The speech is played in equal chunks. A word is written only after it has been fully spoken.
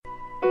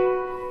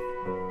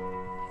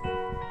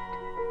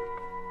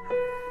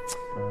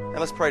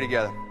let's pray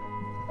together.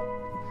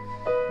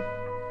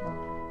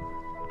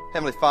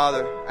 Heavenly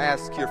Father, I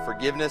ask your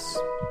forgiveness.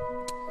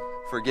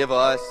 Forgive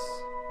us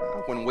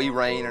when we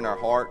reign in our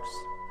hearts,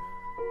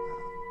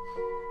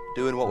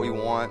 doing what we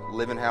want,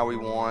 living how we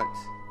want.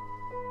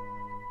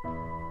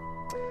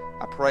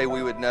 I pray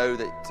we would know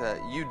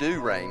that you do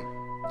reign.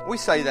 We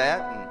say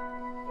that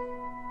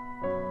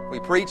and we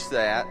preach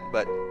that,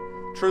 but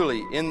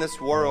truly in this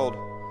world,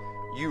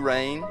 you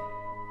reign.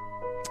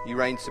 You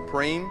reign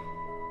supreme.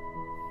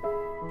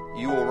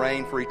 You will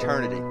reign for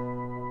eternity.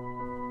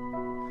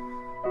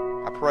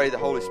 I pray the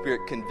Holy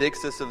Spirit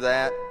convicts us of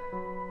that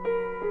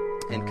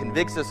and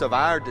convicts us of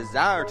our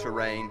desire to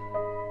reign,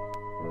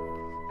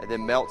 and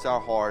then melts our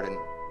heart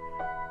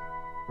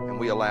and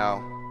we allow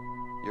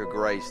your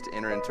grace to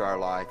enter into our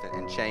life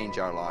and change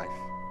our life,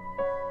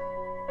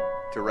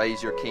 to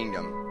raise your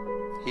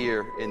kingdom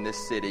here in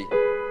this city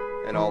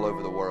and all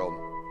over the world.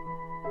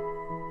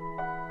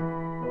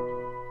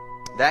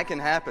 That can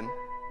happen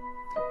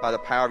by the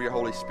power of your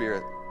Holy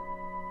Spirit.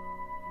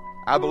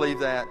 I believe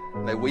that.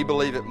 May we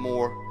believe it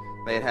more.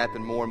 May it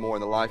happen more and more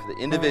in the life of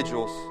the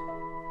individuals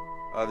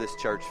of this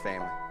church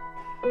family.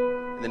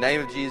 In the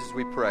name of Jesus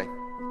we pray.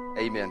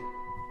 Amen.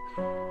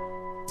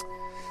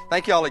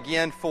 Thank you all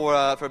again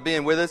for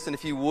being with us. And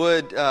if you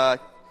would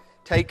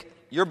take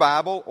your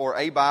Bible or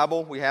a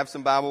Bible. We have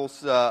some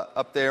Bibles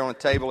up there on the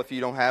table. If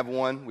you don't have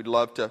one, we'd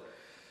love to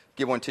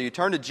give one to you.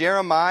 Turn to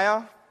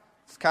Jeremiah.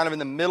 It's kind of in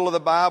the middle of the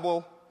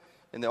Bible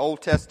in the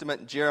Old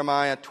Testament.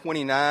 Jeremiah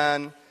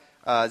 29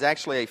 is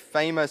actually a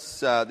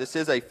famous, this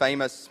is a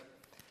famous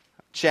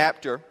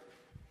chapter.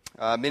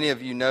 Many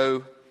of you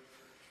know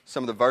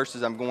some of the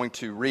verses I'm going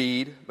to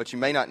read, but you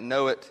may not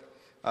know it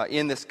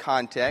in this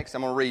context.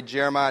 I'm going to read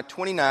Jeremiah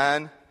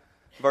 29,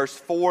 verse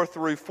 4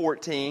 through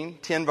 14,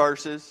 10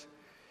 verses.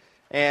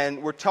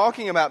 And we're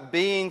talking about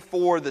being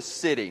for the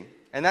city.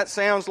 And that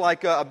sounds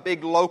like a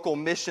big local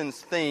missions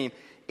theme.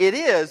 It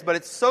is, but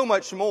it's so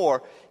much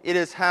more. It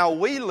is how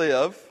we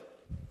live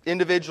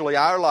individually,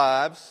 our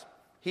lives,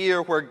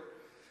 here where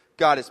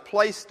God has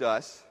placed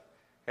us,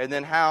 and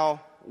then how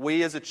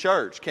we as a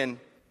church can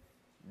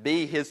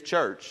be His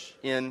church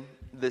in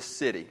this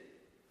city.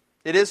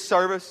 It is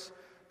service,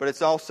 but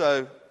it's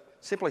also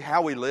simply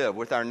how we live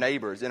with our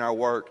neighbors, in our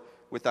work,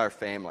 with our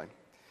family.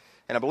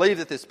 And I believe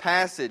that this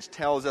passage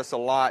tells us a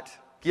lot,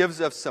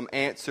 gives us some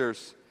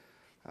answers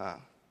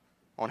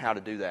on how to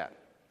do that.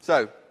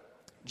 So,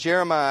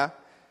 Jeremiah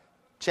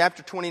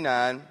chapter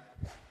 29,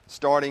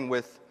 starting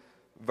with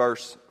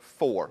verse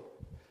 4.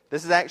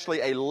 This is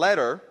actually a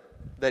letter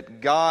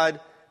that God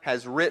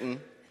has written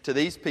to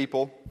these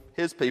people,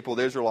 His people,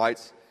 the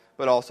Israelites,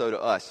 but also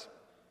to us.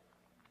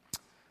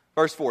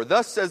 Verse 4,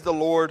 Thus says the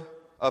Lord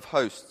of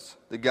hosts,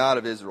 the God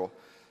of Israel,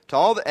 to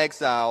all the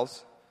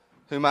exiles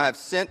whom I have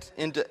sent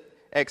into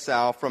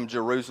exile from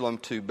Jerusalem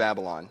to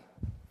Babylon.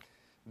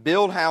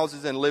 Build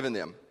houses and live in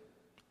them.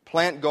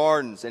 Plant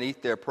gardens and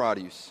eat their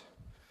produce.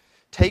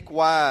 Take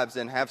wives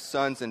and have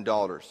sons and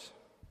daughters.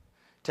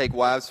 Take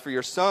wives for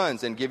your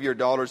sons and give your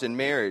daughters in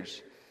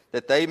marriage,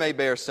 that they may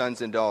bear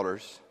sons and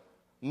daughters.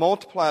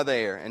 Multiply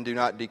there and do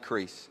not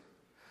decrease.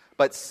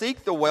 But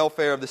seek the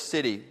welfare of the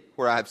city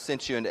where I have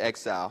sent you into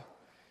exile,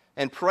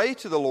 and pray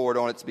to the Lord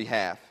on its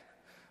behalf.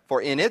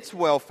 For in its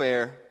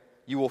welfare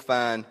you will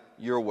find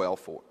your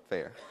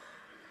welfare.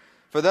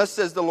 For thus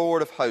says the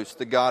Lord of hosts,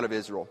 the God of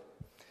Israel,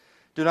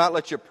 Do not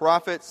let your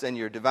prophets and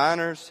your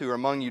diviners who are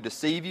among you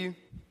deceive you.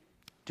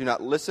 Do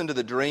not listen to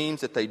the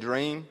dreams that they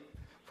dream,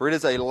 for it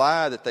is a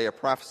lie that they are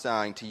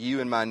prophesying to you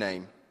in my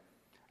name.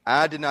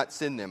 I did not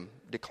send them,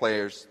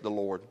 declares the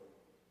Lord.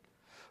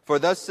 For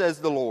thus says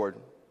the Lord,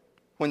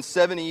 When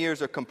 70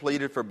 years are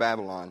completed for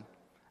Babylon,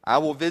 I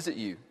will visit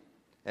you,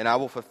 and I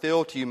will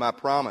fulfill to you my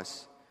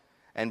promise,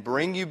 and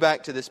bring you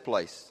back to this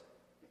place.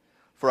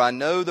 For I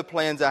know the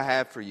plans I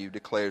have for you,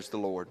 declares the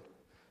Lord,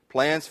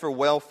 plans for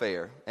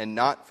welfare and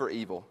not for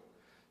evil,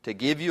 to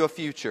give you a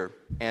future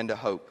and a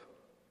hope.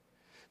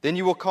 Then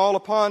you will call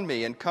upon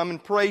me and come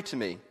and pray to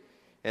me,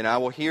 and I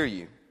will hear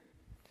you.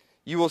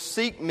 You will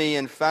seek me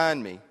and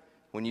find me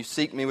when you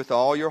seek me with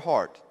all your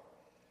heart.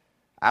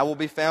 I will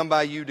be found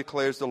by you,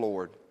 declares the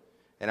Lord,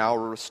 and I will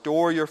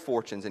restore your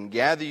fortunes and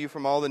gather you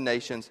from all the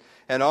nations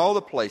and all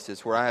the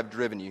places where I have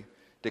driven you,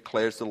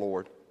 declares the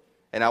Lord.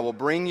 And I will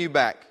bring you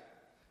back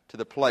to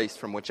the place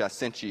from which I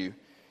sent you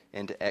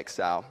into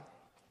exile.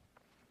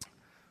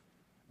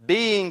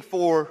 Being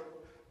for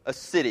a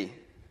city,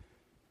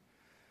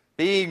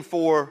 being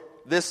for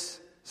this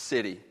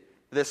city,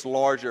 this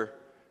larger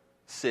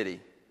city,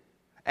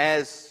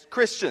 as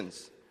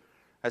Christians,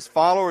 as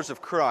followers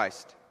of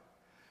Christ,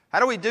 how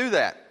do we do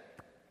that?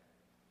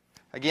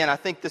 Again, I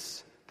think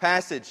this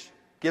passage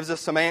gives us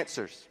some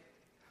answers.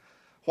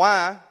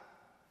 Why?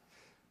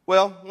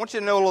 Well, I want you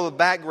to know a little of the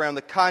background,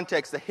 the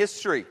context, the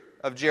history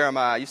of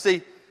Jeremiah. You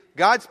see,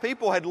 God's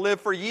people had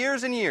lived for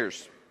years and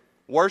years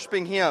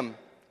worshiping Him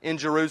in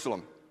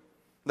Jerusalem.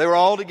 They were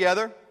all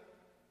together,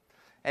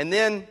 and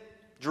then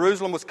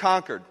Jerusalem was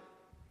conquered,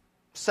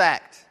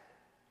 sacked.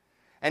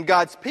 And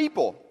God's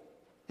people,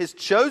 His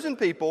chosen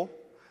people,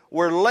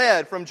 were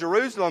led from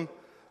Jerusalem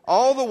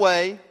all the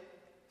way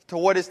to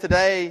what is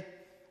today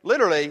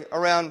literally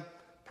around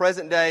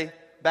present-day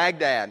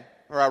Baghdad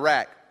or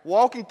Iraq,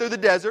 walking through the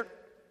desert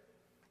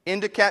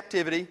into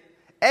captivity,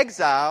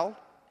 exiled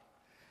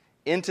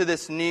into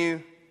this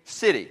new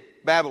city,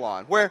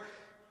 Babylon, where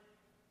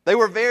they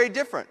were very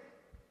different.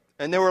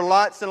 And there were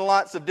lots and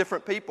lots of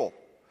different people,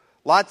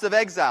 lots of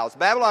exiles.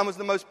 Babylon was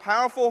the most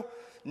powerful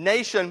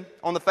nation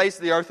on the face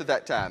of the earth at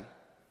that time.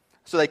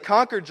 So they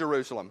conquered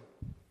Jerusalem,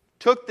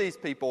 took these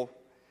people,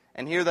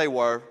 and here they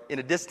were in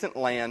a distant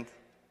land,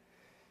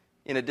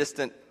 in a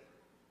distant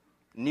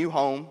new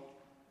home.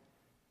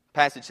 The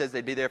passage says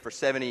they'd be there for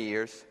 70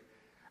 years.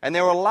 And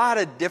there were a lot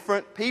of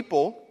different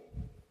people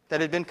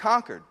that had been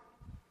conquered.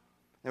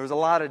 There was a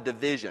lot of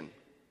division.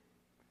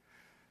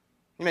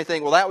 You may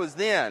think, well, that was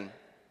then. It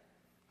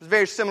was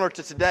very similar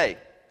to today.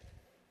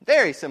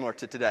 Very similar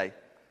to today.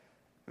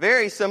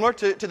 Very similar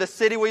to the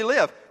city we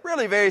live.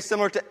 Really very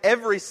similar to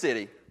every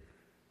city.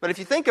 But if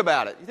you think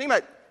about it, you think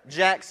about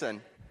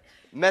Jackson,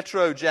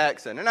 Metro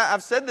Jackson. And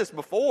I've said this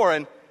before,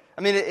 and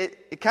I mean,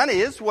 it kind of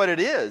is what it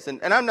is.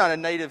 And I'm not a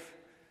native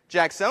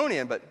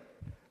Jacksonian, but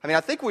I mean,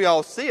 I think we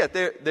all see it.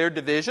 Their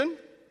division.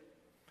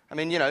 I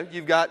mean, you know,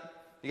 you got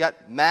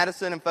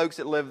Madison and folks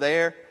that live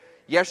there.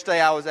 Yesterday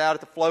I was out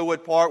at the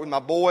Flowwood Park with my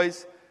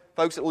boys,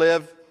 folks that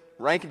live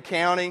Rankin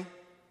County.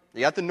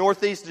 You got the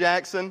Northeast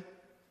Jackson.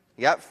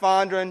 You got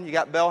Fondren. You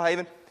got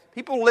Belhaven.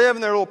 People live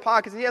in their little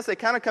pockets. Yes, they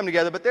kind of come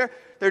together, but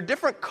they're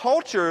different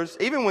cultures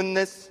even within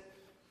this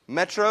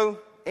metro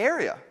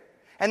area.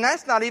 And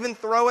that's not even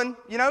throwing,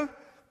 you know,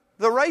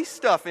 the race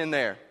stuff in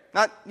there.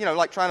 Not, you know,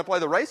 like trying to play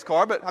the race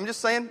card, but I'm just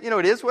saying, you know,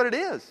 it is what it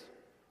is.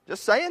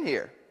 Just saying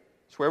here.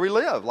 It's where we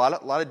live. A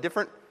lot of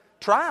different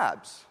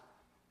tribes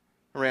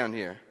around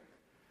here.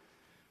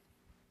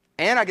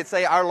 And I could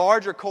say our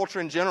larger culture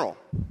in general.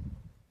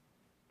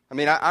 I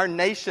mean, our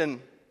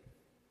nation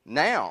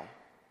now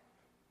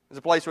is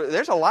a place where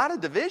there's a lot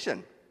of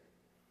division.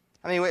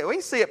 I mean, we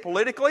can see it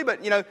politically,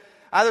 but, you know,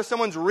 either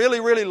someone's really,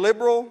 really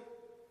liberal,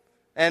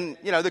 and,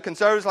 you know, the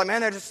conservatives are like,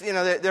 man, they're just, you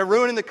know, they're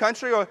ruining the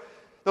country, or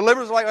the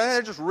liberals are like, man,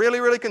 they're just really,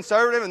 really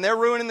conservative, and they're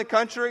ruining the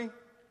country.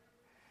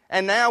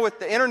 And now with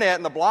the internet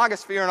and the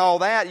blogosphere and all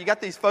that, you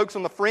got these folks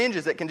on the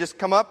fringes that can just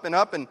come up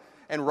and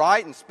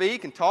write and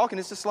speak and talk, and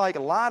it's just like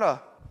a lot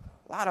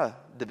of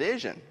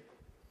division.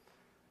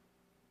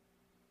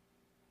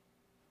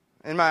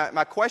 And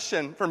my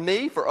question for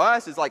me, for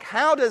us, is like,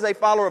 how does a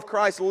follower of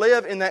Christ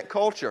live in that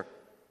culture?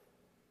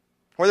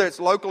 Whether it's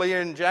locally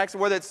here in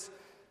Jackson, whether it's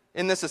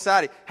in this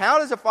society. How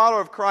does a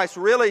follower of Christ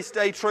really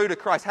stay true to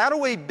Christ? How do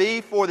we be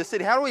for the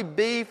city? How do we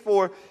be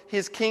for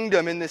His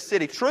kingdom in this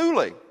city?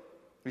 Truly.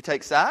 We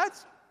take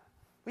sides?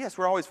 Well, yes,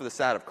 we're always for the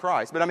side of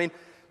Christ. But I mean,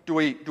 do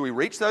we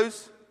reach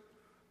those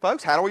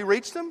folks? How do we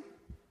reach them?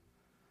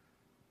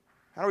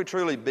 How do we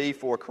truly be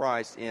for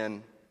Christ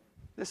in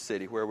this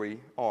city where we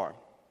are?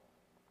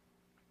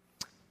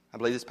 I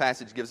believe this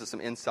passage gives us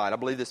some insight. I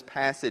believe this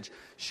passage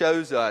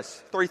shows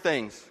us three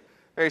things.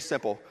 Very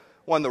simple.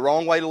 One, the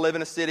wrong way to live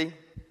in a city.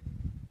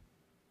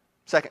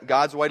 Second,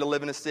 God's way to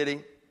live in a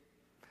city.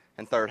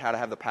 And third, how to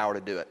have the power to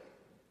do it.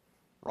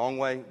 Wrong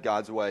way,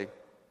 God's way,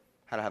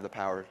 how to have the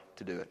power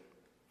to do it.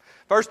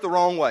 First, the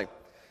wrong way.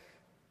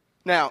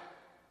 Now,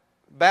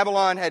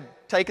 Babylon had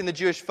taken the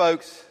Jewish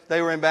folks.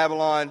 They were in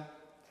Babylon.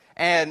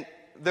 And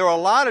there were a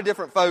lot of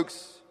different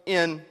folks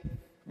in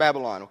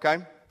Babylon, okay?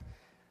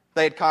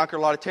 They had conquered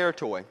a lot of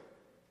territory.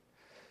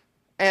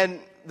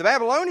 And the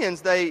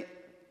Babylonians, they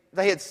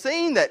had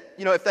seen that,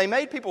 you know, if they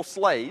made people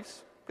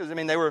slaves, because, I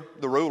mean, they were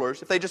the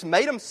rulers, if they just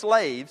made them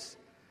slaves,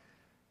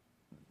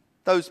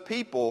 those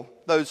people,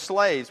 those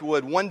slaves,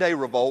 would one day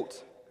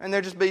revolt, and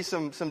there'd just be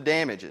some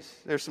damages.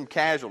 There's some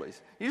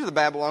casualties. Usually the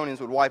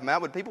Babylonians would wipe them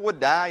out, but people would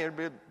die. There'd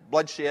be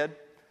bloodshed.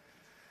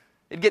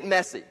 It'd get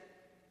messy.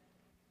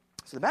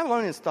 So the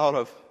Babylonians thought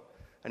of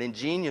an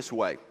ingenious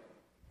way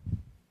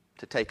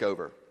to take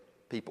over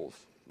peoples,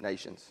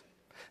 nations.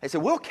 They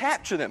said, we'll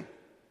capture them.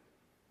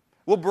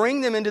 We'll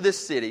bring them into this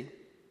city,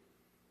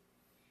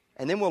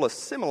 and then we'll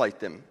assimilate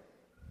them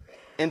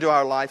into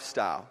our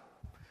lifestyle.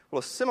 We'll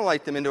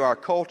assimilate them into our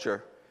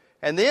culture.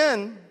 And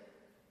then,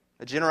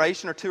 a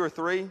generation or two or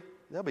three,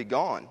 they'll be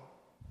gone.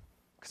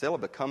 Because they'll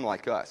become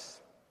like us.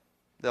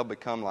 They'll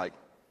become like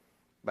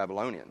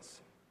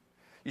Babylonians.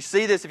 You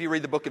see this if you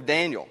read the book of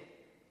Daniel.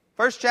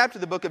 First chapter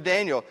of the book of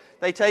Daniel,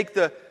 they take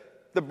the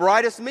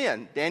brightest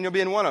men, Daniel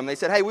being one of them. They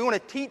said, hey, we want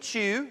to teach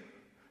you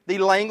the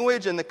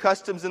language and the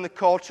customs and the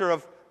culture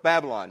of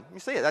Babylon. You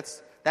see it.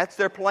 That's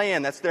their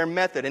plan. That's their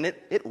method. And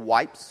it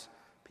wipes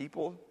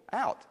people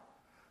out.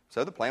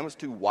 So the plan was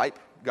to wipe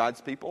God's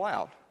people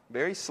out.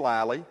 Very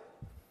slyly,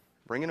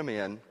 bringing them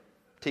in,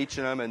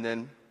 teaching them, and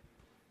then,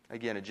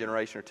 again, a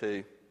generation or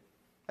two,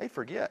 they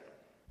forget.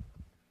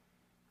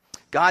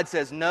 God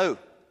says no.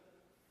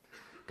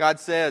 God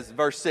says,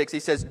 verse 6, He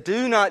says,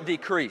 do not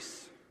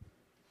decrease.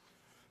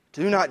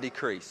 Do not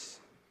decrease.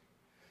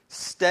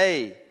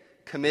 Stay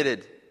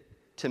committed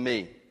to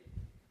me.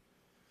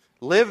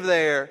 Live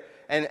there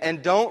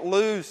and don't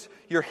lose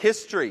your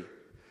history.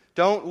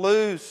 Don't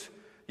lose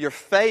your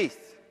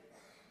faith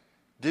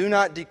do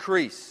not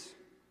decrease.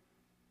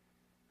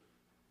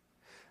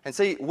 And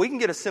see, we can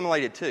get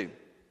assimilated too.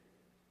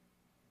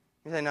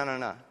 You say, no.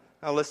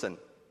 Now listen.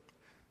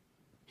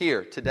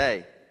 Here,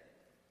 today,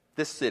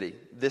 this city,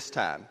 this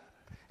time,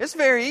 it's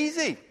very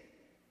easy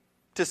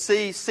to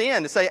see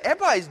sin, to say,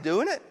 everybody's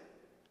doing it.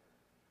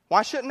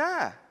 Why shouldn't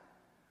I?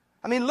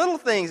 I mean, little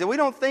things that we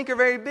don't think are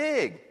very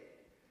big.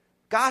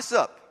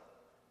 Gossip.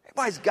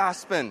 Everybody's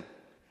gossiping.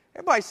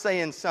 Everybody's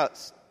saying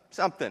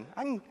something.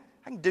 I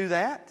can do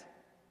that.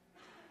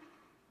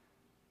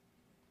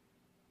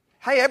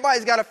 Hey,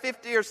 everybody's got a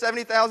 $50,000 or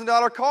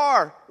 $70,000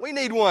 car. We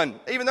need one,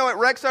 even though it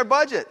wrecks our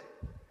budget.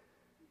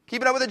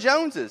 Keeping up with the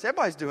Joneses.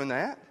 Everybody's doing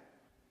that.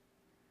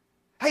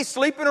 Hey,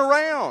 sleeping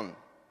around.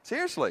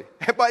 Seriously,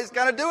 everybody's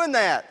kind of doing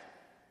that.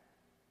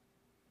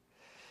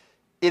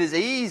 It is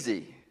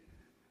easy,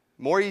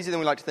 more easy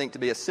than we like to think, to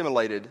be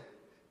assimilated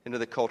into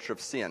the culture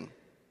of sin.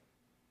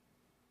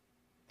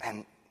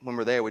 And when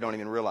we're there, we don't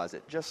even realize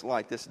it. Just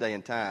like this day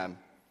and time,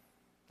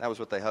 that was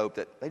what they hoped,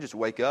 that they just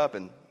wake up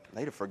and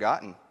they'd have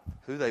forgotten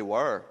who they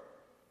were,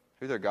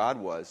 who their God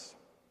was.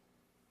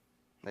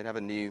 They'd have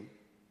a new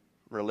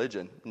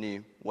religion,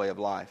 new way of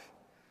life.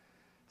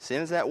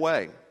 Sin is that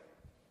way.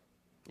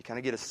 You kind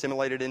of get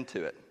assimilated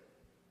into it.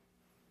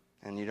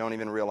 And you don't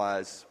even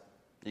realize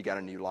you got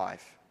a new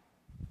life.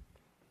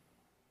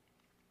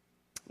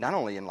 Not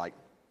only in like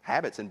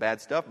habits and bad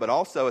stuff, but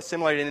also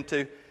assimilated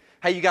into,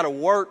 hey, you got to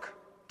work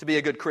to be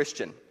a good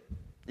Christian.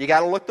 You got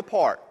to look the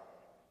part.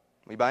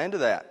 We buy into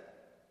that.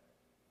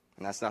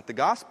 And that's not the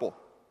gospel.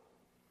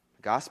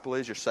 The gospel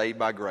is you're saved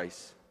by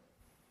grace.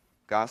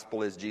 The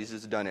gospel is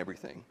Jesus has done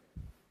everything.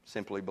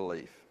 Simply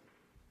believe.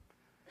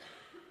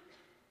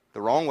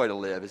 The wrong way to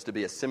live is to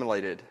be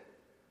assimilated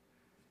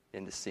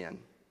into sin.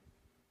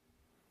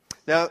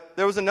 Now,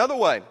 there was another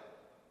way.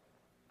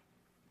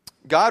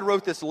 God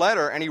wrote this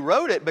letter, and He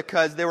wrote it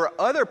because there were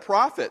other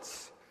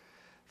prophets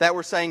that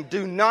were saying,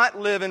 do not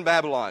live in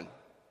Babylon.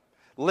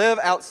 Live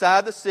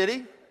outside the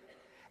city,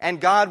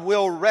 and God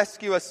will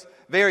rescue us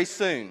very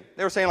soon.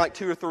 They were saying like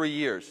 2 or 3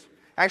 years.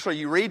 Actually,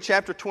 you read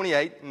chapter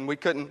 28, and we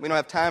don't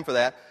have time for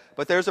that,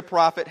 but there's a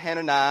prophet,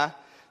 Hananiah,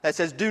 that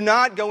says, do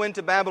not go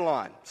into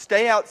Babylon.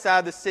 Stay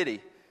outside the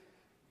city.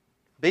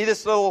 Be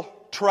this little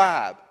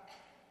tribe.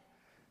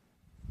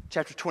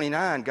 Chapter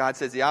 29, God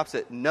says the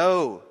opposite.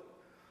 No.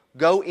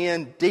 Go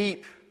in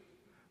deep.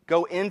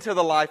 Go into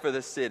the life of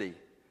the city.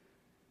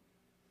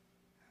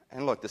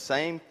 And look, the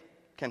same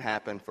can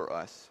happen for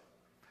us.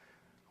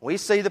 We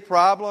see the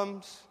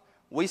problems.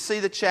 We see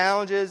the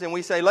challenges. And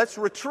we say, let's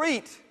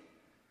retreat.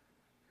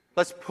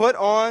 Let's put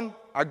on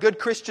our good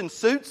Christian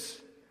suits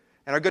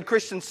and our good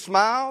Christian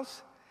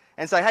smiles.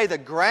 And say, hey, the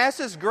grass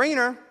is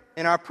greener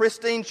in our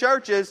pristine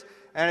churches,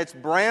 and it's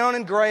brown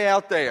and gray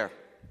out there.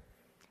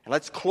 And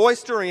let's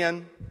cloister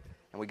in,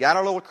 and we got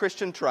our little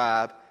Christian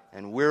tribe,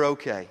 and we're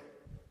okay.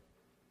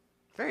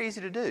 Very easy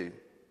to do.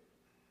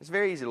 It's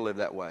very easy to live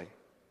that way.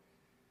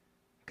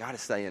 God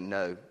is saying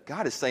no.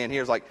 God is saying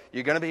here, is like,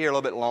 you're going to be here a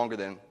little bit longer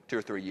than 2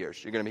 or 3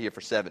 years. You're going to be here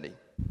for 70.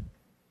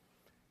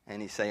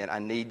 And He's saying, I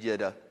need you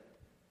to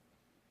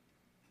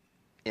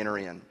enter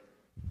in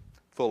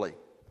fully,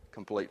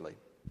 completely.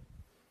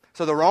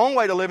 So the wrong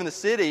way to live in the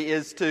city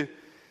is to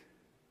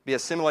be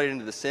assimilated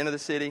into the sin of the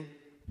city,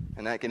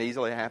 and that can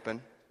easily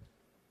happen,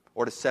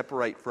 or to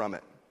separate from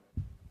it.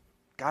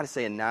 God is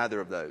saying neither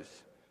of those.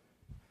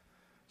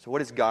 So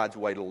what is God's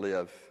way to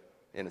live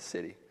in a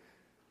city?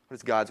 What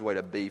is God's way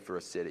to be for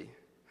a city?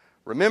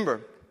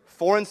 Remember,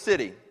 foreign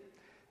city,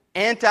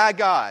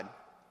 anti-God,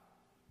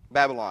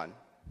 Babylon.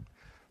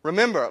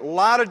 Remember, a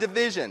lot of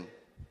division.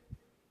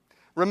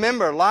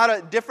 Remember, a lot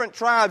of different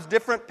tribes,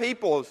 different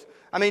peoples.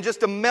 I mean,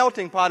 just a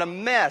melting pot, a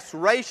mess,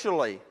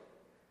 racially,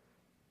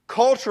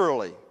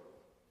 culturally.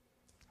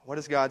 What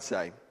does God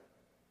say?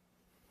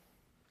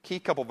 Key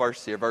couple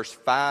verses here, verse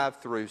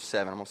 5 through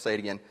 7. I'm going to say it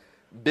again.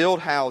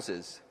 Build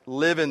houses,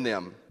 live in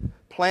them,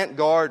 plant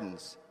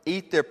gardens,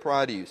 eat their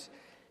produce.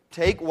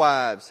 Take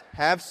wives,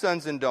 have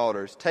sons and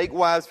daughters. Take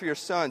wives for your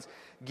sons.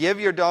 Give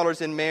your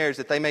daughters in marriage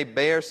that they may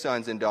bear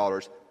sons and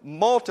daughters.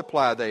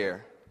 Multiply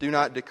there, do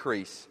not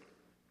decrease.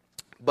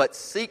 But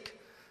seek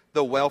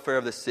the welfare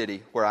of the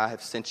city where I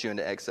have sent you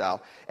into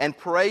exile, and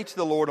pray to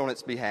the Lord on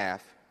its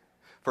behalf,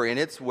 for in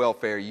its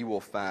welfare you will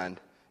find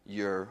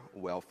your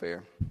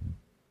welfare.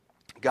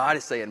 God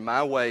is saying,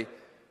 my way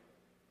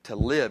to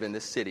live in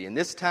this city, in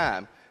this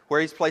time where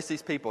He's placed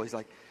these people, He's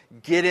like,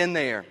 get in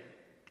there,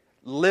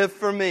 live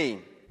for me,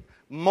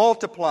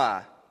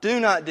 multiply, do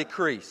not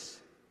decrease,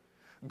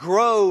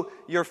 grow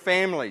your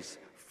families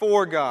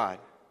for God,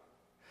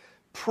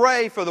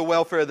 pray for the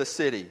welfare of the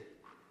city.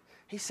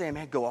 He's saying,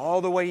 man, go all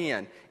the way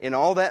in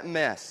all that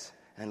mess,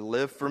 and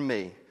live for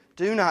me.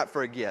 Do not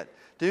forget.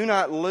 Do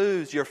not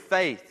lose your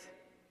faith.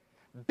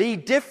 Be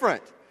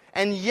different.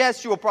 And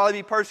yes, you will probably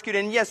be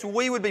persecuted. And yes,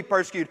 we would be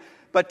persecuted.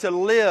 But to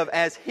live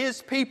as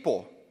His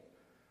people,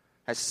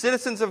 as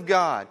citizens of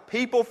God,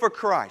 people for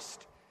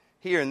Christ,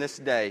 here in this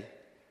day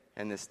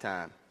and this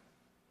time.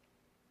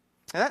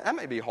 And that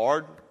may be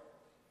hard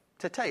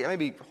to take. It may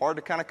be hard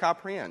to kind of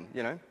comprehend,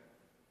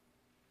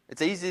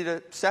 It's easy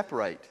to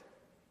separate.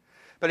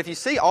 But if you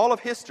see all of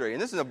history,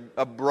 and this is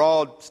a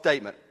broad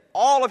statement,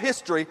 all of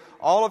history,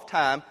 all of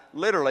time,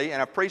 literally,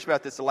 and I've preached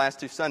about this the last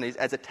 2 Sundays,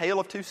 as a tale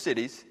of 2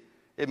 cities,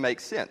 it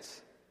makes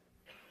sense.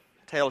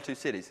 A tale of 2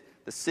 cities.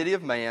 The city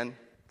of man,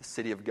 the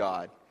city of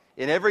God.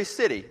 In every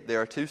city,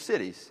 there are 2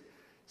 cities.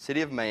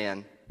 City of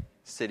man,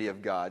 city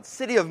of God.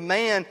 City of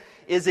man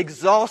is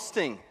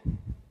exhausting.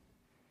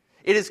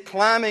 It is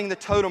climbing the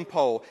totem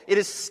pole. It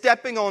is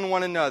stepping on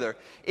one another.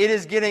 It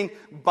is getting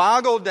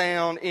boggled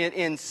down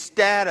in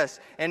status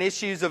and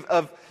issues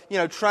of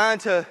trying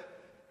to,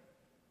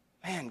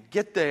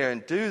 get there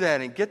and do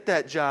that and get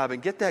that job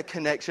and get that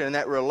connection and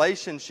that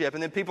relationship.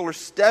 And then people are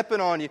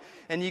stepping on you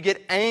and you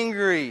get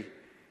angry.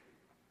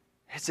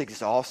 It's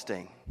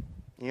exhausting.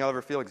 You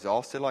ever feel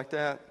exhausted like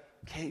that?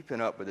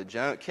 Keeping up with the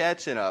junk,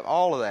 catching up,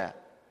 all of that.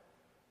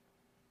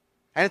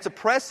 And it's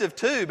oppressive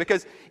too,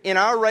 because in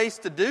our race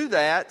to do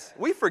that,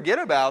 we forget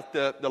about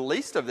the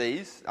least of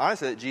these,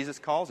 honestly, that Jesus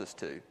calls us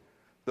to,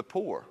 the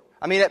poor.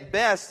 I mean, at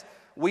best,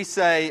 we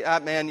say,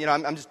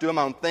 I'm just doing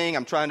my own thing.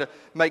 I'm trying to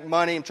make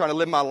money. I'm trying to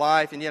live my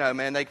life. And,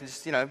 they can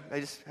just,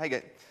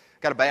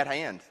 got a bad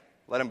hand.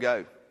 Let them go.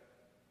 I'm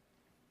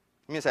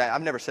going to say,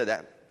 I've never said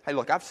that. Hey,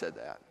 look, I've said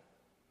that.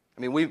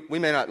 I mean, we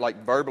may not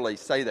verbally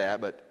say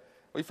that, but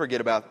we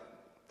forget about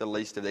the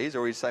least of these,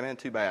 or we say, man,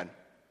 too bad.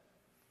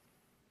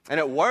 And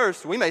at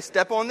worst, we may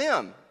step on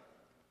them.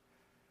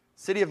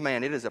 City of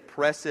man, it is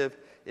oppressive.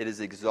 It is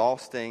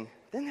exhausting.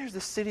 Then there's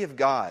the city of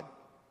God,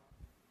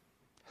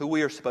 who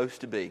we are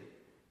supposed to be,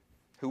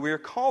 who we are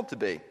called to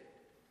be.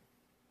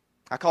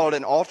 I call it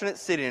an alternate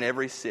city in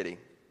every city.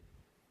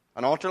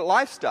 An alternate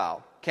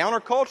lifestyle,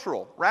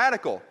 countercultural,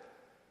 radical.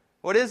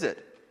 What is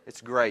it?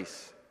 It's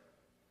grace.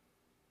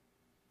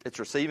 It's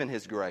receiving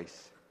His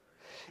grace.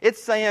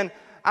 It's saying,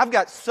 I've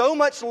got so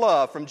much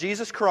love from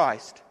Jesus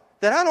Christ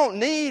that I don't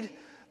need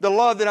the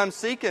love that I'm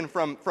seeking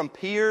from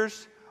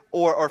peers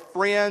or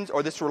friends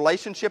or this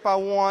relationship I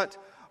want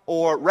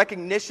or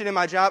recognition in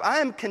my job. I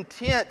am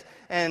content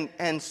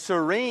and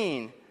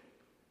serene.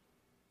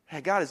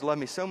 Hey, God has loved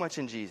me so much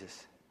in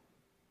Jesus.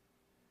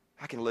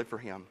 I can live for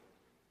Him.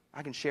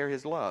 I can share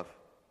His love.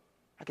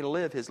 I can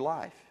live His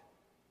life.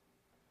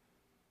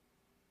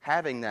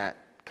 Having that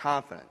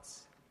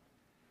confidence.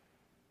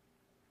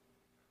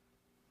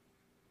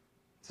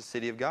 It's the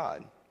city of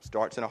God.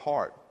 Starts in a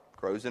heart.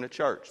 Grows in a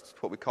church. It's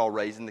what we call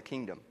raising the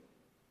kingdom.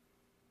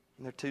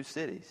 And they're 2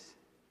 cities.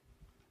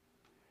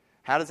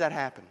 How does that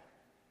happen?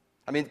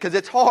 I mean, because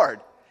it's hard.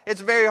 It's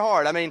very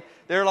hard. I mean,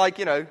 they're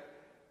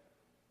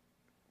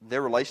there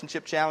are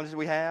relationship challenges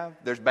we have.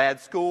 There's bad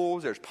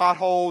schools. There's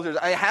potholes.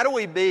 How do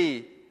we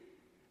be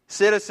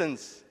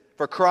citizens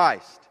for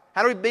Christ?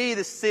 How do we be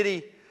the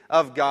city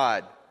of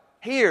God?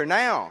 Here,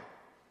 now.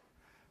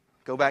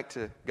 Go back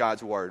to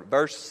God's Word.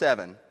 Verse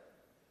 7.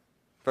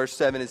 Verse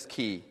 7 is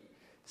key.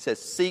 It says,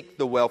 seek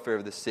the welfare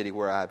of the city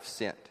where I have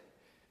sent.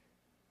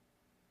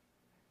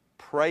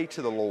 Pray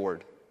to the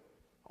Lord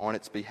on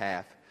its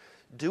behalf.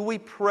 Do we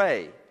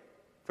pray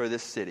for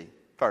this city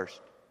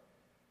first?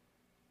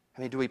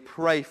 I mean, do we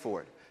pray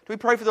for it? Do we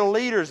pray for the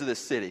leaders of this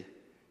city?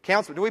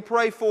 Council, do we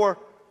pray for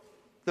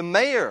the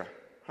mayor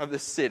of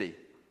this city?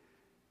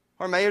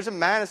 Or mayors of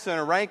Madison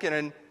or Rankin?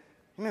 And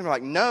you may be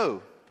like,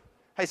 no.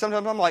 Hey,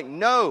 sometimes I'm like,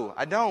 no,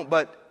 I don't.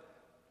 But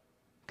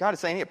God is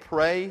saying here,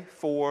 pray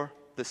for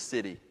the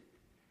city.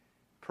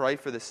 Pray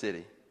for the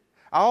city.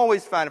 I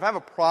always find if I have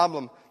a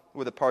problem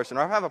with a person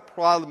or if I have a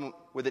problem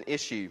with an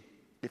issue,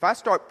 if I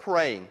start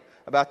praying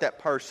about that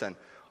person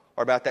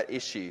or about that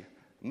issue,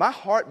 my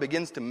heart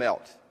begins to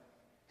melt.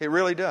 It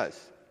really does.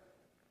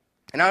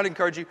 And I would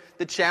encourage you,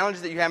 the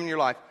challenges that you have in your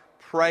life,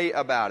 pray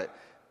about it.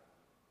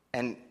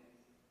 And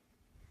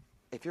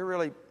if you're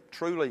really,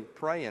 truly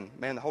praying,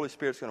 man, the Holy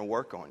Spirit's going to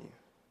work on you.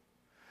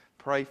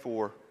 Pray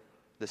for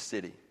the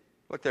city.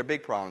 Look, there are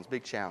big problems,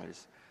 big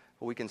challenges.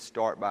 But we can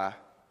start by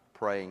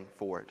praying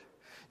for it.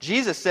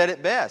 Jesus said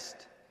it best.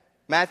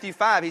 Matthew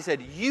 5, He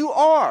said, you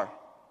are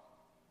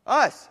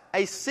us,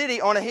 a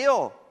city on a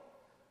hill.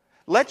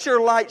 Let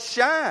your light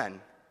shine.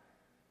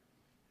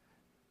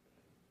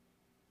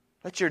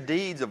 Let your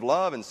deeds of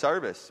love and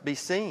service be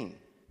seen.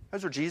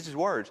 Those are Jesus'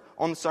 words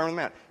on the Sermon on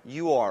the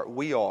Mount.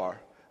 We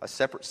are a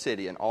separate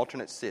city, an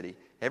alternate city.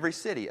 Every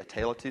city, a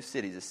tale of 2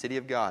 cities, a city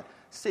of God.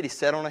 A city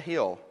set on a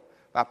hill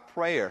by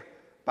prayer,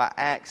 by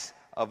acts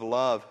of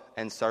love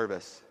and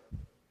service.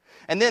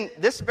 And then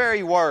this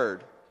very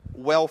word,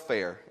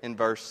 welfare, in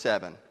verse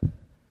 7.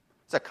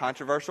 It's a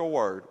controversial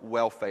word,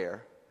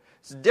 welfare.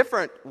 It's a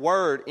different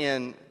word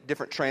in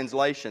different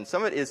translations.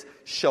 Some of it is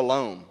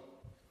shalom.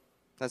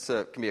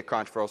 Can be a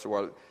controversial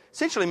word.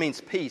 Essentially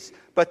means peace.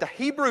 But the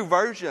Hebrew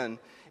version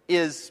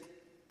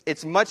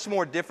it's much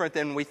more different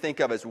than we think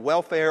of as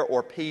welfare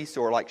or peace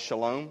or like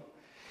shalom.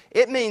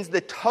 It means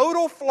the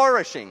total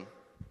flourishing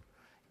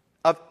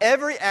of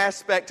every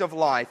aspect of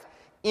life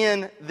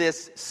in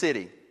this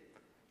city.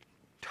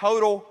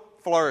 Total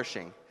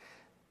flourishing.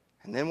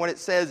 And then what it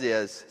says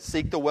is,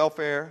 seek the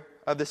welfare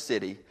of the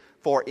city,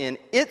 for in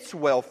its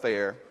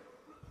welfare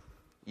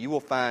you will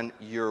find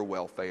your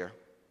welfare.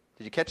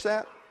 Did you catch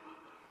that?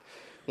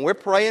 When we're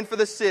praying for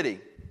the city,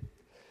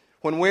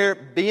 when we're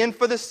being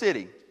for the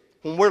city,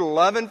 when we're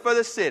loving for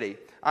the city,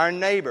 our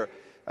neighbor,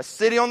 a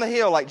city on the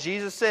hill, like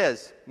Jesus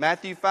says,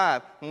 Matthew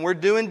 5, when we're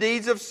doing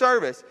deeds of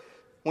service,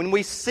 when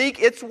we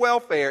seek its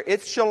welfare,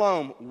 its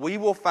shalom, we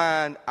will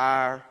find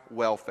our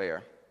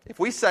welfare. If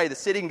we say the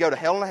city can go to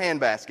hell in a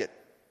handbasket,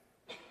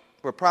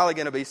 we're probably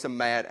going to be some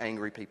mad,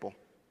 angry people.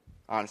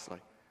 Honestly.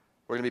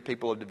 We're going to be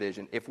people of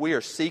division. If we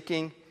are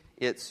seeking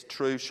its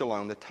true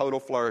shalom, the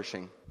total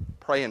flourishing,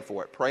 praying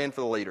for it, praying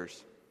for the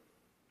leaders,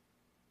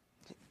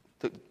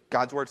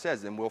 God's Word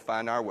says, then we'll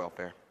find our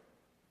welfare.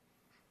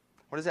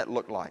 What does that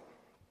look like?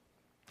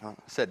 I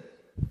said,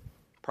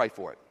 pray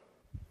for it.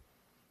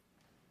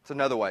 It's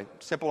another way,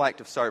 simple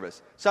act of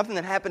service. Something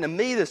that happened to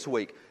me this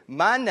week.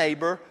 My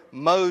neighbor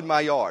mowed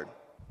my yard.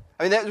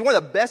 I mean, that's one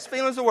of the best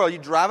feelings in the world. You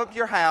drive up to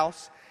your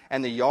house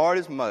and the yard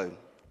is mowed.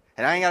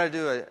 And I ain't got to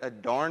do a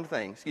darn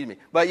thing,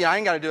 But, I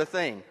ain't got to do a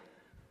thing.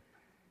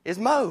 It's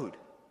mowed.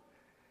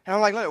 And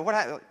I'm like, look, what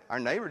happened? Our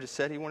neighbor just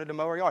said he wanted to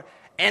mow our yard.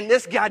 And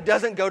this guy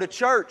doesn't go to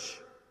church.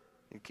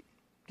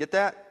 Get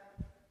that?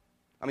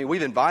 I mean,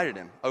 we've invited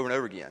him over and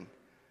over again.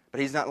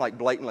 But he's not like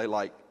blatantly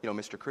like,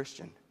 Mr.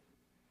 Christian.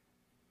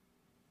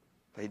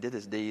 But he did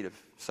this deed of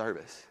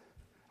service.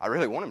 I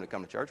really want him to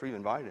come to church. We've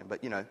invited him.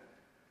 But, you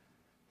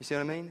see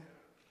what I mean?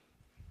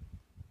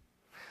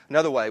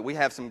 Another way, we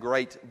have some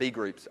great B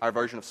groups, our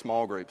version of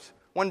small groups.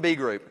 One B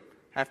group,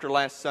 after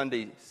last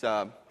Sunday's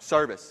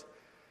service,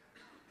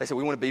 they said,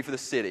 we want to be for the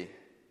city.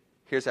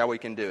 Here's how we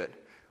can do it.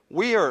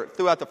 We are,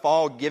 throughout the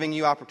fall, giving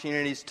you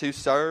opportunities to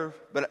serve.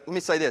 But let me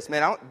say this,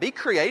 man, be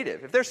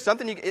creative. If there's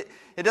something, it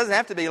doesn't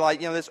have to be like,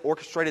 this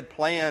orchestrated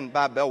plan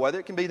by Bellwether.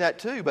 It can be that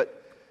too.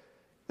 But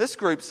this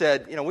group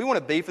said, we want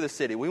to be for the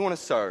city. We want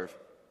to serve.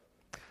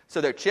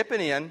 So they're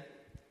chipping in,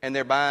 and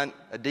they're buying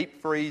a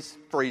deep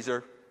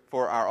freezer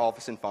for our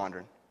office in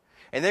Fondren.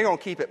 And they're going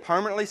to keep it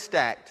permanently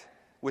stacked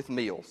with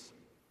meals.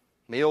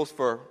 Meals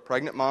for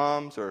pregnant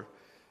moms or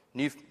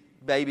new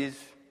babies,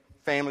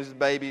 families with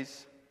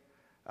babies,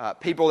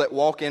 people that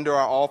walk into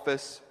our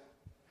office.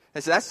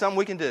 They said, that's something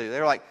we can do.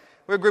 They're like,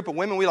 we're a group of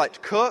women, we like to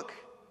cook.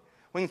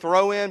 We can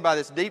throw in by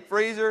this deep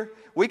freezer.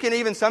 We can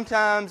even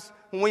sometimes,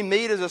 when we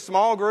meet as a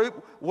small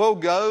group, we'll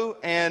go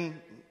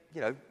and,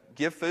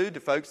 give food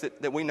to folks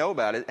that we know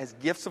about it as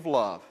gifts of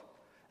love.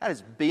 That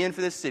is being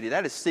for this city.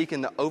 That is seeking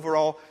the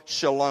overall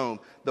shalom,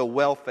 the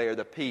welfare,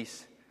 the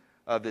peace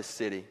of this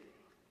city.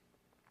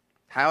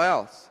 How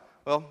else?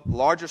 Well,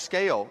 larger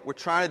scale. We're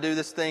trying to do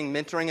this thing,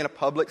 mentoring in a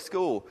public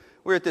school.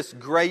 We're at this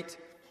great,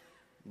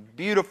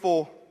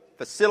 beautiful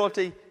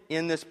facility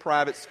in this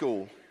private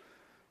school.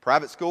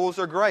 Private schools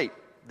are great.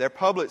 They're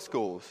public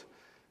schools.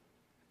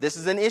 This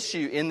is an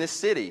issue in this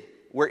city.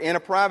 We're in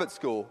a private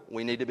school.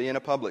 We need to be in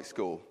a public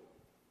school.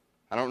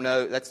 I don't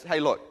know. Hey,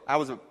 look, I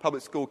was a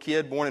public school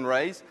kid, born and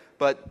raised.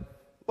 But,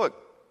 look,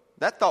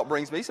 that thought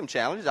brings me some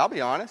challenges. I'll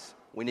be honest.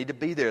 We need to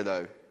be there,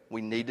 though.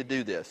 We need to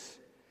do this.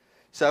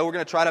 So we're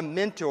going to try to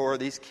mentor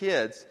these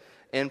kids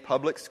in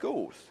public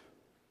schools.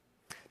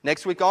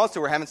 Next week also,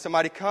 we're having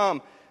somebody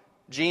come,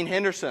 Gene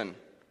Henderson,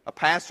 a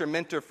pastor,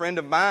 mentor, friend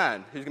of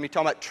mine, who's going to be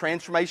talking about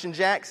Transformation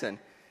Jackson.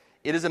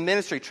 It is a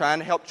ministry trying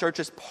to help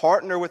churches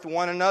partner with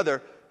one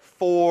another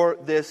for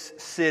this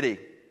city.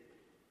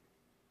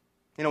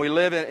 We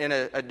live in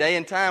a day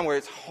and time where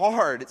it's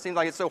hard. It seems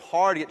like it's so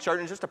hard to get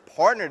churches just to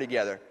partner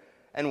together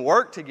and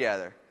work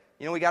together.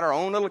 We got our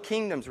own little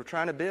kingdoms we're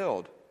trying to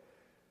build.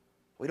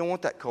 We don't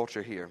want that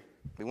culture here.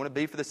 We want to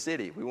be for the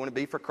city. We want to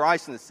be for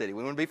Christ in the city.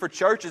 We want to be for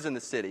churches in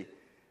the city.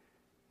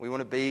 We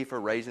want to be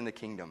for raising the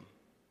kingdom.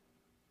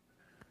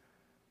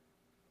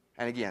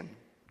 And again,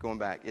 going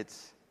back,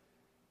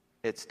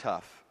 it's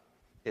tough.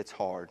 It's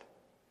hard.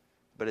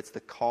 But it's the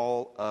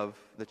call of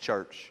the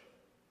church.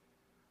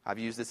 I've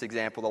used this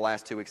example the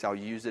last 2 weeks. I'll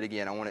use it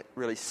again. I want it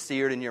really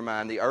seared in your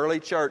mind. The early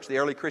church, the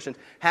early Christians,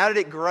 how did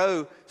it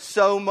grow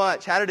so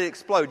much? How did it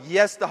explode?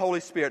 Yes, the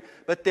Holy Spirit.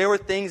 But there were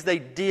things they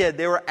did.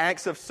 There were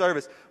acts of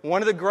service.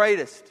 One of the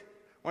greatest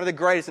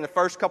in the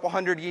first couple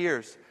hundred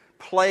years,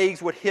 plagues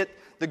would hit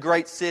the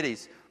great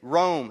cities.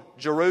 Rome,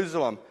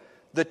 Jerusalem.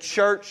 The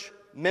church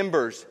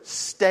members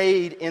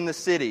stayed in the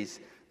cities.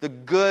 The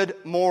good,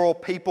 moral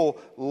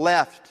people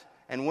left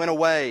and went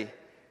away.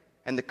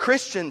 And the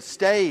Christians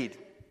stayed.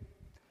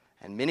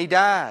 And many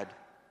died.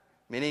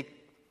 Many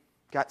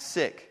got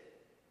sick.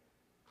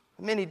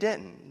 Many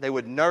didn't. They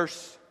would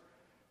nurse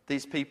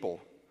these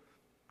people,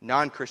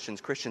 non-Christians,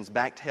 Christians,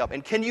 back to health.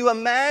 And can you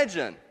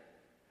imagine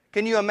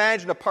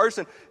a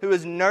person who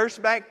is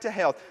nursed back to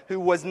health, who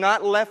was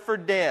not left for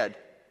dead,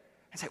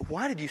 and say,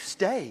 why did you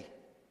stay?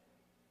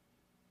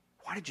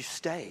 Why did you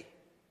stay?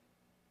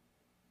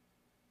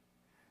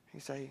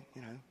 You say,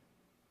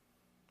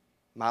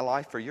 my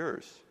life for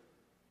yours,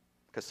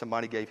 because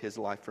somebody gave his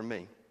life for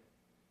me.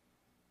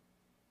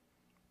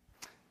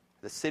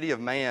 The city of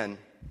man,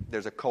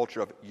 there's a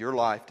culture of your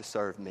life to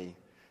serve me.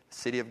 The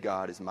city of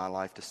God is my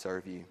life to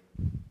serve you.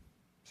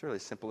 It's really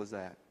as simple as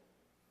that.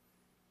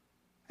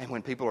 And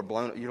when people are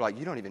blown, you're like,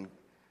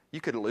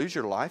 you could lose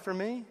your life for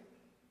me?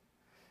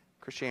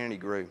 Christianity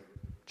grew.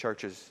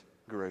 Churches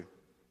grew.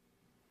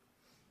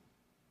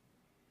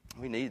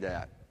 We need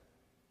that.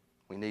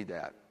 We need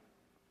that.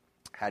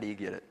 How do you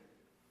get it?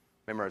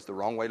 Remember, it's the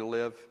wrong way to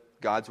live,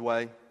 God's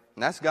way.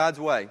 And that's God's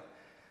way.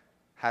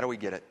 How do we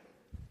get it?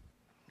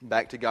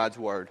 Back to God's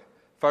Word.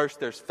 First,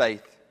 there's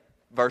faith.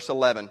 Verse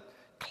 11.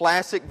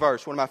 Classic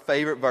verse, one of my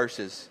favorite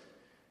verses.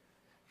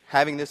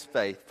 Having this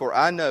faith, for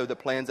I know the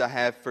plans I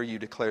have for you,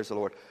 declares the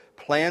Lord.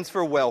 Plans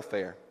for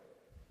welfare,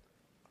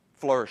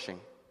 flourishing,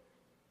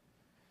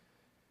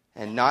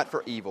 and not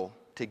for evil,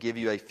 to give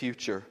you a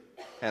future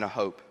and a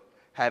hope.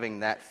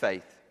 Having that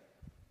faith.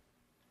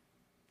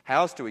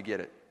 How else do we get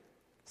it?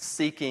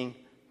 Seeking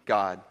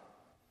God.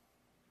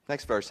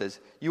 Next verse says,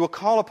 you will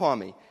call upon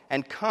me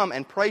and come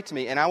and pray to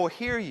me, and I will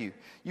hear you.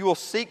 You will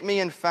seek me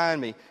and find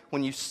me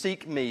when you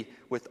seek me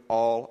with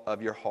all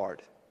of your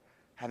heart.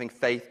 Having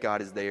faith,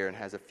 God is there and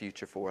has a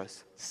future for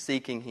us.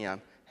 Seeking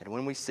Him. And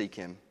when we seek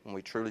Him, when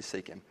we truly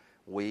seek Him,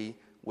 we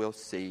will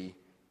see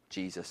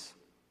Jesus.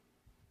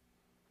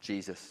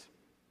 Jesus.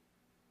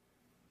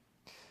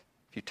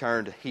 If you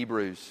turn to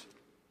Hebrews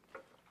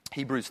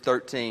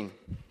 13,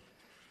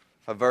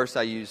 a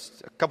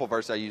couple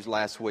verses I used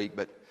last week,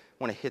 but I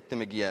want to hit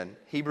them again.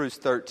 Hebrews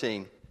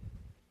 13,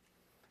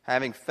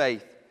 having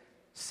faith,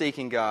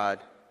 seeking God,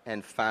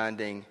 and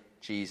finding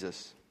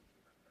Jesus.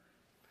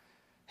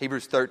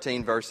 Hebrews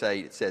 13, verse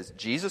 8, it says,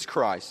 Jesus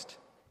Christ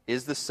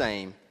is the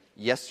same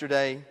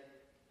yesterday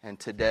and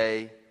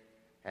today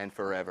and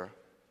forever.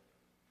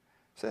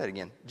 Say that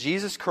again.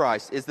 Jesus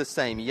Christ is the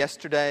same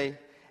yesterday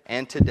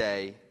and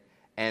today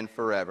and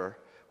forever.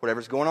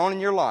 Whatever's going on in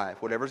your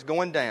life, whatever's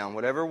going down,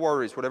 whatever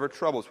worries, whatever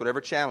troubles, whatever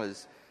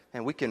challenges,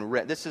 and we can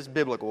this is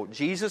biblical.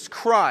 Jesus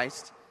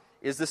Christ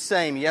is the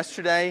same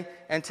yesterday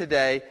and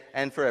today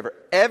and forever.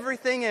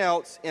 Everything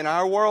else in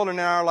our world and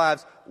in our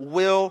lives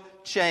will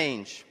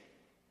change.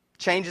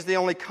 Change is the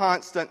only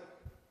constant.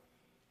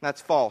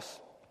 That's false.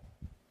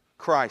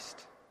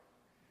 Christ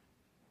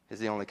is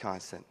the only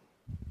constant.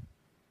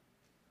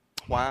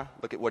 Why?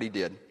 Look at what He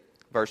did.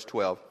 Verse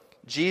 12.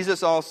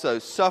 Jesus also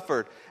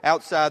suffered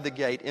outside the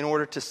gate in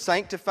order to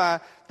sanctify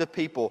the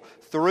people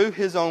through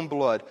His own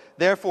blood.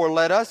 Therefore,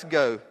 let us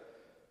go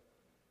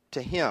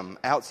to Him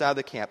outside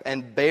the camp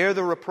and bear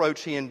the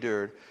reproach He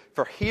endured.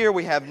 For here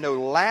we have no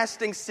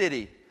lasting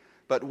city,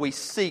 but we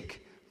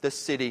seek the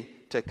city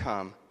to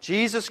come.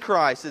 Jesus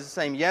Christ is the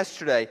same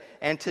yesterday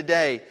and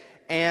today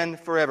and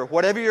forever.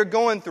 Whatever you're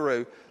going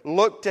through,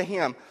 look to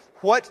Him.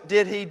 What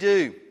did He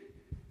do?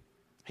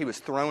 He was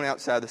thrown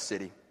outside the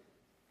city.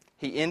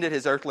 He ended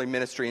His earthly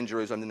ministry in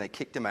Jerusalem, and they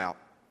kicked Him out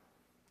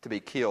to be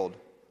killed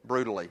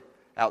brutally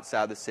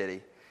outside the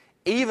city.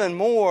 Even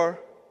more,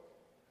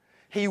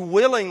 He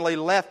willingly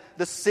left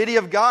the city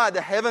of God,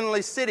 the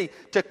heavenly city,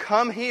 to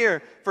come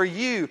here for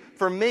you,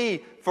 for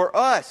me, for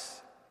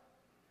us.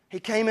 He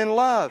came in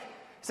love.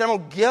 He said, I'm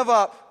going to give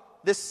up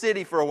this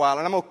city for a while,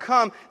 and I'm going to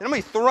come, and I'm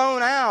going to be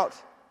thrown out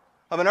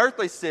of an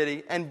earthly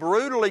city and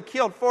brutally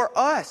killed for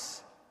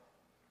us.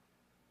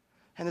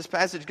 And this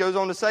passage goes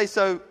on to say,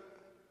 so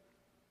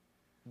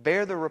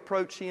bear the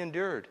reproach He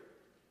endured.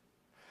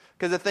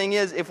 Because the thing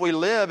is, if we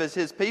live as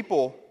His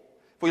people,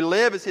 if we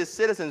live as His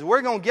citizens,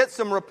 we're going to get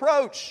some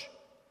reproach.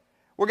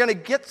 We're going to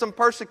get some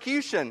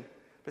persecution.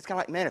 But it's kind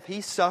of like, man, if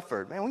He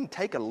suffered, man, we can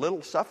take a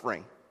little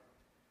suffering.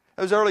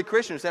 Those early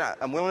Christians said,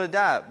 I'm willing to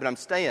die, but I'm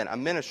staying,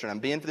 I'm ministering, I'm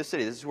being for the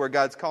city. This is where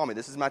God's called me.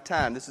 This is my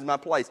time. This is my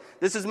place.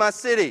 This is my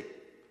city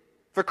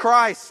for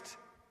Christ.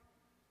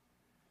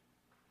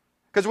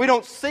 Because we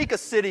don't seek a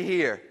city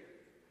here.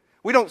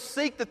 We don't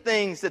seek the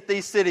things that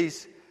these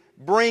cities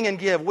bring and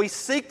give. We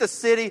seek the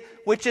city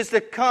which is to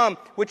come,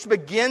 which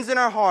begins in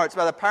our hearts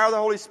by the power of the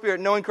Holy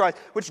Spirit, knowing Christ,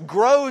 which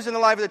grows in the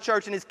life of the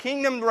church and His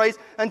kingdom raised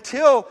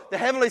until the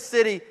heavenly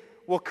city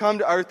will come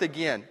to earth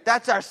again.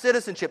 That's our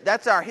citizenship.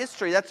 That's our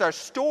history. That's our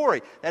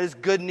story. That is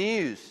good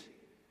news.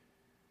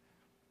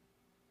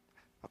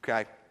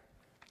 Okay.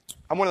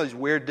 I'm one of these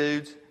weird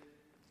dudes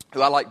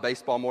who I like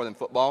baseball more than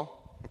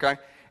football. Okay.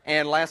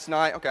 And last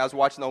night, I was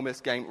watching the Ole Miss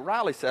game.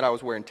 Riley said I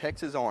was wearing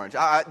Texas orange.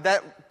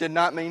 That did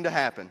not mean to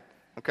happen,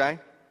 okay?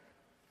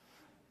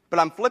 But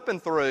I'm flipping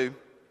through,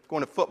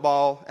 going to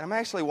football, and I'm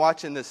actually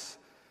watching this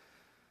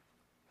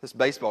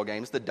baseball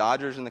game. It's the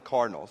Dodgers and the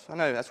Cardinals. I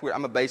know, that's weird.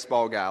 I'm a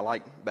baseball guy. I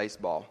like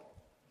baseball.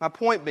 My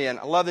point being,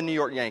 I love the New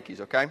York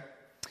Yankees, okay?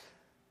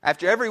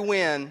 After every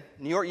win,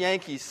 New York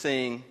Yankees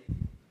sing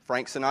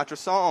Frank Sinatra's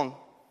song,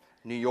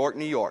 New York,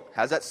 New York.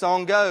 How's that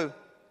song go?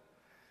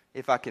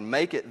 If I can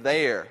make it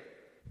there,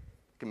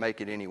 can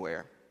make it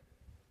anywhere.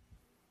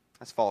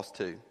 That's false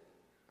too.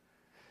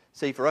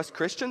 See, for us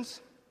Christians,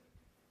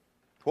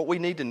 what we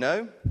need to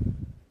know,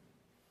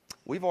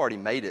 we've already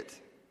made it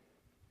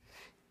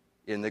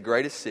in the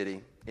greatest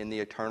city, in the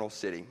eternal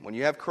city. When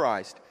you have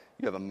Christ,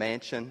 you have a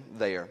mansion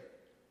there.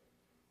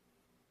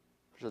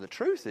 So the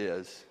truth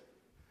is,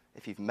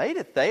 if you've made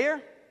it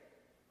there,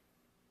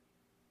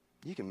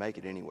 you can make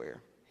it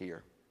anywhere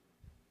here.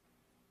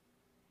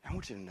 I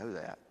want you to know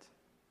that.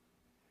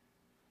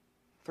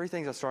 3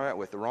 things I start out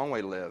with: the wrong way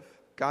to live,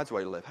 God's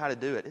way to live, how to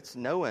do it. It's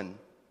knowing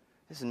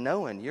It's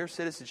knowing your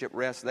citizenship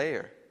rests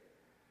there.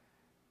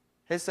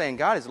 It's saying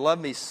God has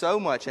loved me so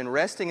much, and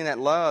resting in that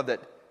love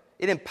that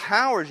it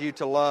empowers you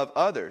to love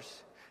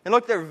others. And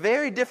look, they're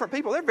very different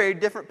people. They're very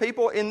different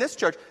people in this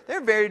church.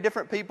 They're very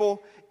different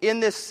people in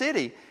this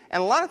city.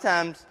 And a lot of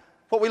times,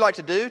 what we like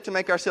to do to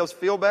make ourselves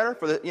feel better,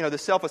 for the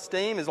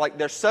self-esteem, is like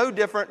they're so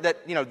different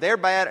that they're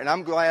bad, and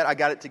I'm glad I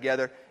got it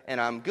together, and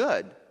I'm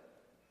good.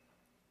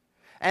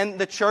 And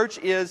the church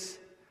is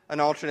an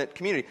alternate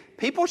community.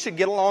 People should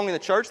get along in the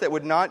church that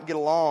would not get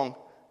along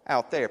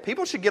out there.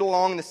 People should get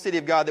along in the city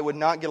of God that would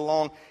not get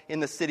along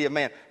in the city of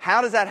man.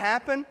 How does that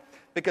happen?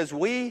 Because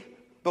we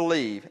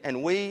believe,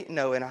 and we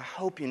know, and I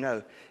hope you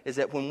know, is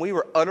that when we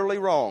were utterly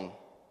wrong,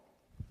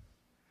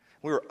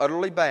 we were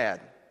utterly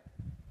bad,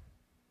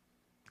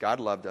 God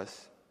loved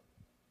us,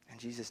 and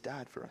Jesus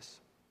died for us.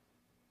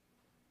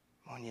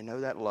 When you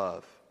know that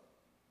love,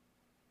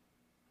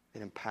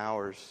 it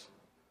empowers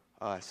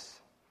us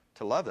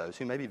to love those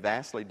who may be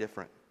vastly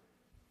different.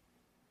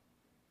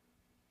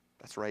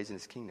 That's raising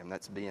His kingdom.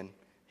 That's being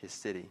His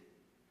city.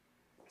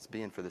 It's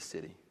being for the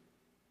city.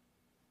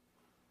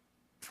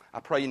 I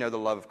pray you know the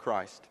love of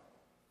Christ.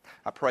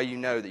 I pray you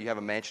know that you have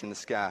a mansion in the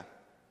sky.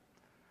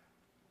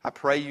 I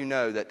pray you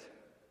know that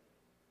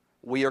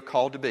we are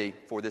called to be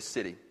for this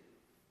city.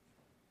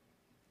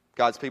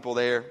 God's people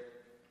there,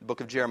 the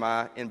book of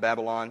Jeremiah in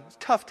Babylon, it's a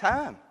tough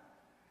time.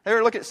 They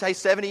were looking at, say,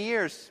 70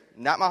 years,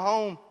 not my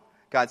home.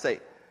 God say,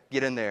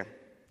 get in there,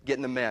 get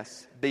in the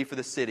mess, be for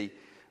the city,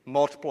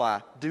 multiply,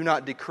 do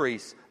not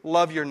decrease,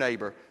 love your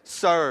neighbor,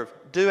 serve,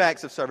 do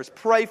acts of service,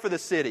 pray for the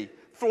city,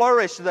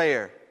 flourish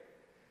there.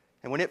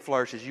 And when it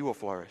flourishes, you will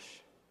flourish.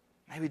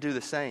 Maybe do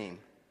the same.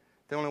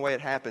 The only way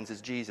it happens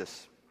is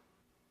Jesus.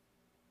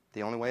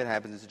 The only way it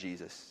happens is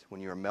Jesus.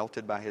 When you are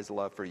melted by His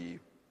love for you,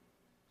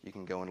 you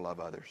can go and love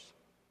others.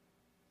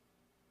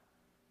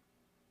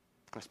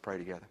 Let's pray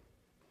together.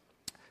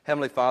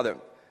 Heavenly Father,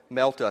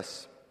 melt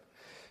us.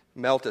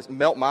 Melt us.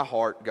 Melt my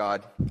heart,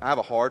 God. I have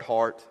a hard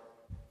heart.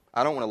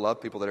 I don't want to love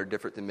people that are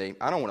different than me.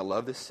 I don't want to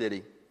love this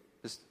city.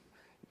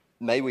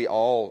 May we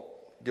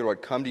all, dear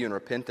Lord, come to you in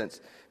repentance.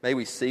 May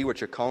we see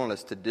what you're calling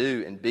us to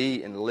do and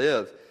be and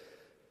live.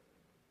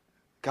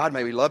 God,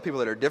 may we love people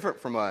that are different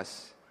from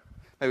us.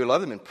 May we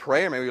love them in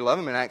prayer. May we love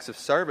them in acts of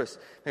service.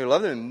 May we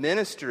love them in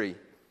ministry.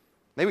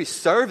 May we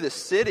serve this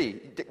city.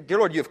 Dear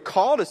Lord, you have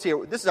called us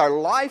here. This is our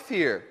life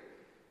here.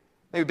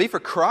 May we be for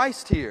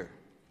Christ here.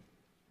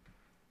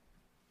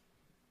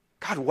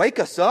 God, wake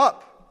us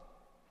up.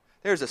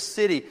 There's a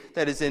city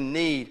that is in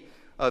need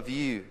of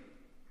you.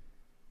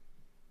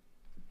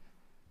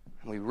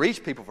 And we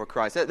reach people for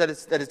Christ. That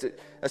is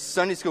a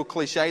Sunday school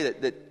cliche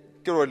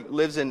that dear Lord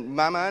lives in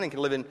my mind and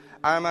can live in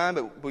our mind,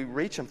 but we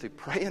reach them through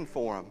praying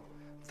for them,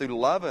 through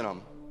loving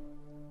them.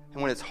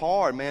 And when it's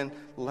hard, man,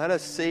 let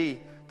us see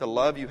the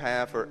love you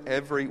have for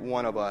every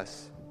one of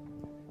us.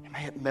 And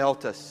may it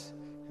melt us,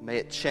 and may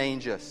it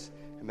change us,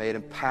 and may it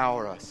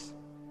empower us.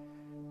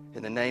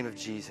 In the name of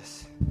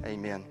Jesus,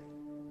 amen.